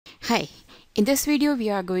Hi, in this video we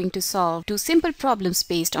are going to solve two simple problems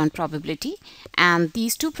based on probability, and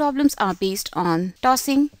these two problems are based on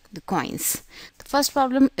tossing the coins. The first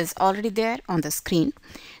problem is already there on the screen.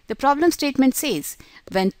 The problem statement says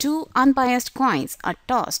when two unbiased coins are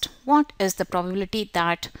tossed, what is the probability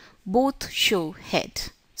that both show head?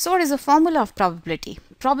 So what is the formula of probability?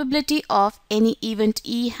 Probability of any event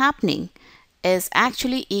E happening is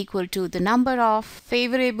actually equal to the number of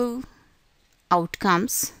favorable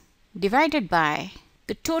outcomes divided by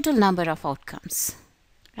the total number of outcomes,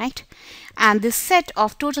 right? And this set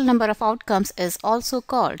of total number of outcomes is also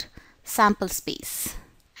called sample space,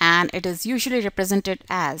 and it is usually represented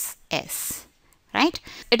as S, right?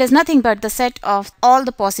 It is nothing but the set of all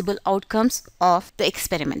the possible outcomes of the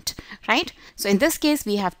experiment, right? So in this case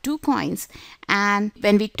we have two coins, and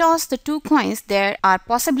when we toss the two coins there are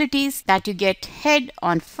possibilities that you get head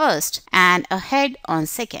on first and a head on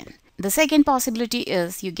second. The second possibility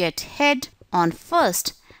is you get head on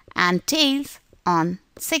first and tails on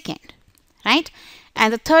second, right?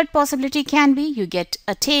 And the third possibility can be you get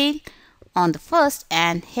a tail on the first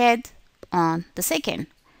and head on the second,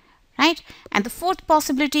 right? And the fourth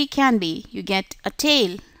possibility can be you get a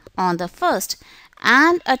tail on the first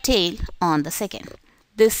and a tail on the second.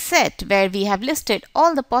 This set where we have listed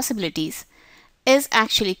all the possibilities is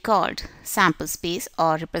actually called sample space,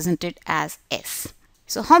 or represented as S.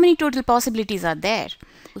 So how many total possibilities are there?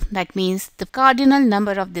 That means the cardinal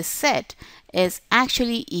number of this set is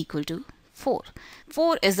actually equal to 4.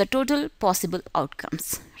 4 is the total possible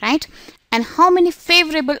outcomes, right? And how many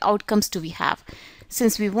favorable outcomes do we have?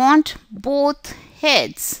 Since we want both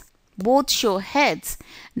show heads,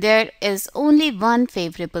 there is only one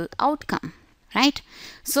favorable outcome, right?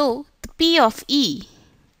 So the P of E,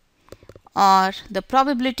 or the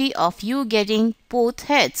probability of you getting both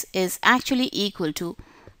heads, is actually equal to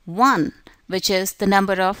 1, which is the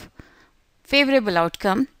number of favorable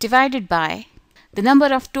outcome divided by the number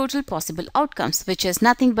of total possible outcomes, which is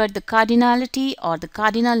nothing but the cardinality or the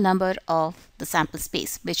cardinal number of the sample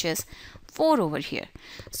space, which is 4 over here.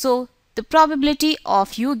 So the probability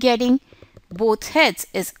of you getting both heads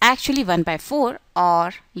is actually 1 by 4,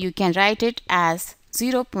 or you can write it as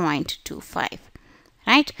 0.25.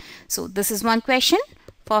 Right? So this is one question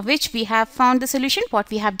for which we have found the solution. What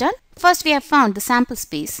we have done? First we have found the sample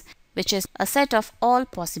space, which is a set of all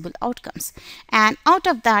possible outcomes. And out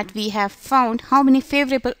of that we have found how many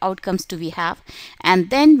favorable outcomes do we have. And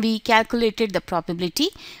then we calculated the probability,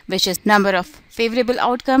 which is number of favorable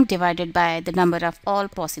outcome divided by the number of all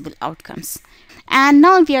possible outcomes. And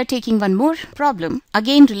now we are taking one more problem,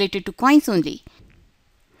 again related to coins only.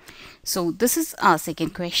 So this is our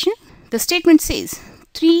second question. The statement says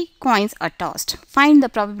 3 coins are tossed. Find the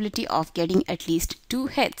probability of getting at least 2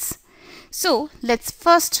 heads. So let's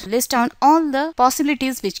first list down all the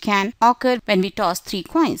possibilities which can occur when we toss 3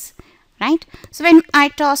 coins, right? So when I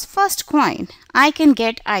toss first coin, I can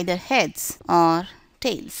get either heads or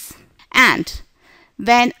tails. And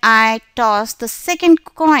when I toss the second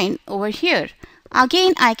coin over here,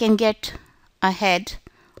 again I can get a head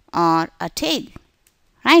or a tail,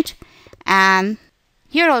 right? And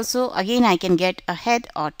here also again I can get a head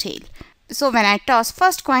or tail. So when I toss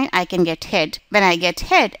first coin I can get head. When I get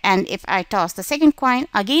head, and if I toss the second coin,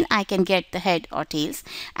 again I can get the head or tails.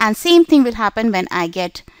 And same thing will happen when I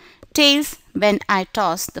get tails when I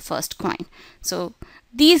toss the first coin. So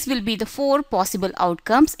these will be the 4 possible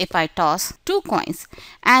outcomes if I toss 2 coins.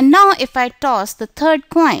 And now if I toss the third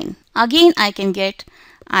coin, again I can get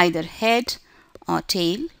either head or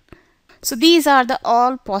tail. So these are the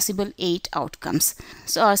all possible 8 outcomes.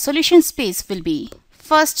 So our solution space will be,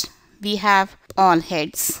 first we have all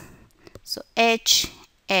heads. So H,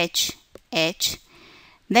 H, H.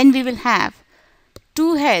 Then we will have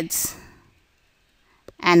 2 heads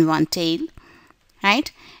and 1 tail,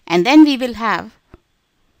 right? And then we will have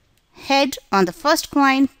head on the first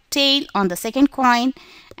coin, tail on the second coin,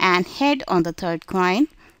 and head on the third coin,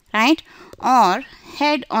 right? Or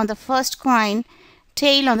head on the first coin,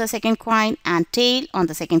 tail on the second coin, and tail on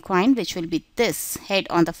the second coin, which will be this: head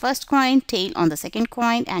on the first coin, tail on the second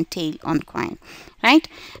coin, and tail on the coin, right?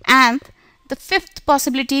 And the fifth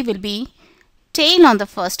possibility will be tail on the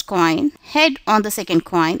first coin, head on the second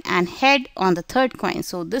coin, and head on the third coin.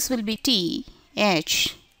 So this will be T,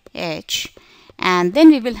 H, H. And then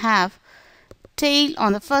we will have tail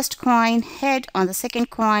on the first coin, head on the second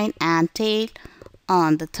coin, and tail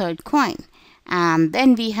on the third coin. And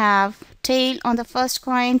then we have tail on the first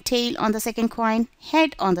coin, tail on the second coin,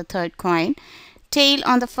 head on the third coin, tail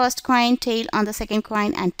on the first coin, tail on the second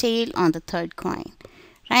coin, and tail on the third coin,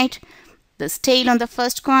 right? This tail on the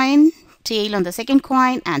first coin, tail on the second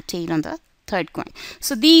coin, and tail on the third coin.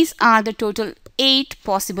 So these are the total 8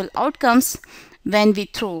 possible outcomes when we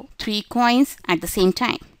throw 3 coins at the same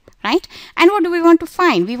time, right? And what do we want to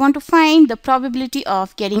find? We want to find the probability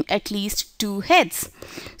of getting at least 2 heads.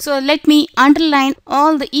 So let me underline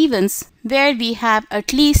all the events where we have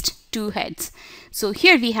at least 2 heads. So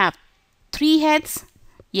here we have 3 heads.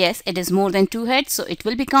 Yes, it is more than 2 heads, so it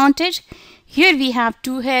will be counted. Here we have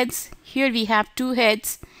 2 heads. Here we have 2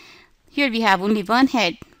 heads. Here we have only 1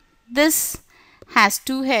 head. This has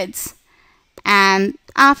 2 heads. And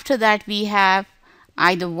after that we have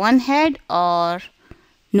either 1 head or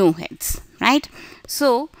no heads, right?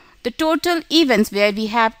 So the total events where we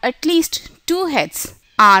have at least 2 heads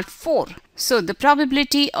are 4. So the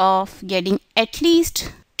probability of getting at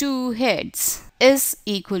least 2 heads is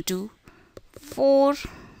equal to 4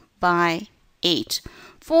 by 8.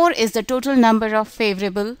 4 is the total number of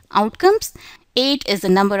favorable outcomes. 8 is the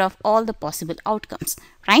number of all the possible outcomes,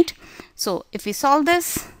 right? So if we solve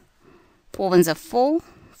this, 4 ones are 4,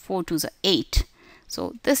 4 twos are 8.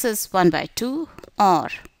 So this is 1 by 2 or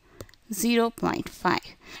 0.5.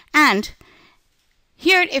 And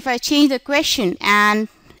here if I change the question and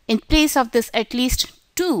in place of this at least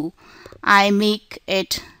 2, I make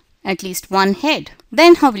it at least 1 head,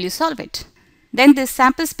 then how will you solve it? Then this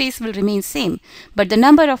sample space will remain same, but the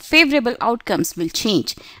number of favorable outcomes will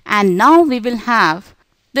change. And now we will have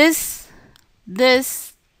this,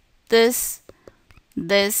 this, this,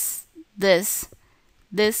 this, this,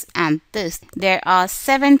 this and this. There are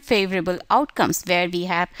 7 favorable outcomes where we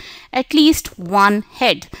have at least 1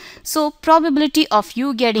 head. So probability of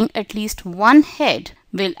you getting at least 1 head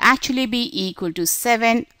will actually be equal to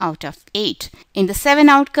 7 out of 8. In the 7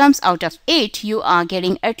 outcomes out of 8, you are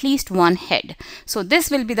getting at least 1 head. So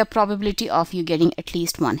this will be the probability of you getting at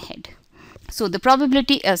least 1 head. So the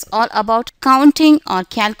probability is all about counting or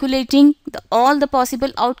calculating all the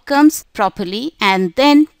possible outcomes properly and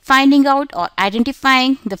then finding out or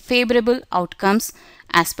identifying the favorable outcomes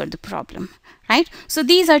as per the problem, right? So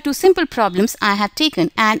these are 2 simple problems I have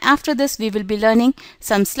taken, and after this we will be learning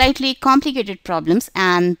some slightly complicated problems,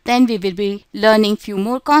 and then we will be learning few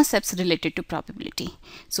more concepts related to probability.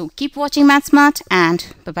 So keep watching Math Smart and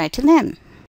bye-bye till then.